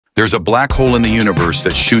There's a black hole in the universe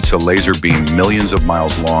that shoots a laser beam millions of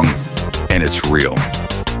miles long, and it's real.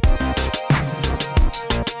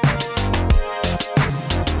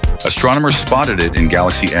 Astronomers spotted it in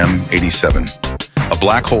Galaxy M87, a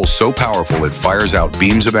black hole so powerful it fires out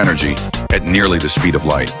beams of energy at nearly the speed of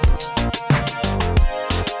light.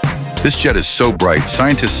 This jet is so bright,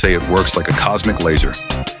 scientists say it works like a cosmic laser,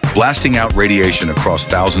 blasting out radiation across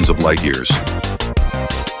thousands of light years.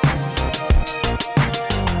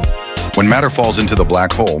 When matter falls into the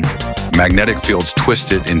black hole, magnetic fields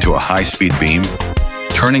twist it into a high-speed beam,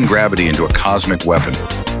 turning gravity into a cosmic weapon.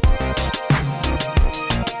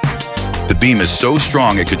 The beam is so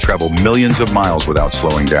strong it could travel millions of miles without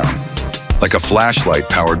slowing down, like a flashlight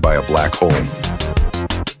powered by a black hole.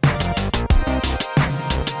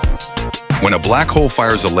 When a black hole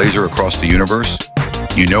fires a laser across the universe,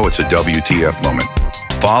 you know it's a WTF moment.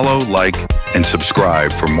 Follow, like, and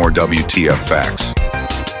subscribe for more WTF facts.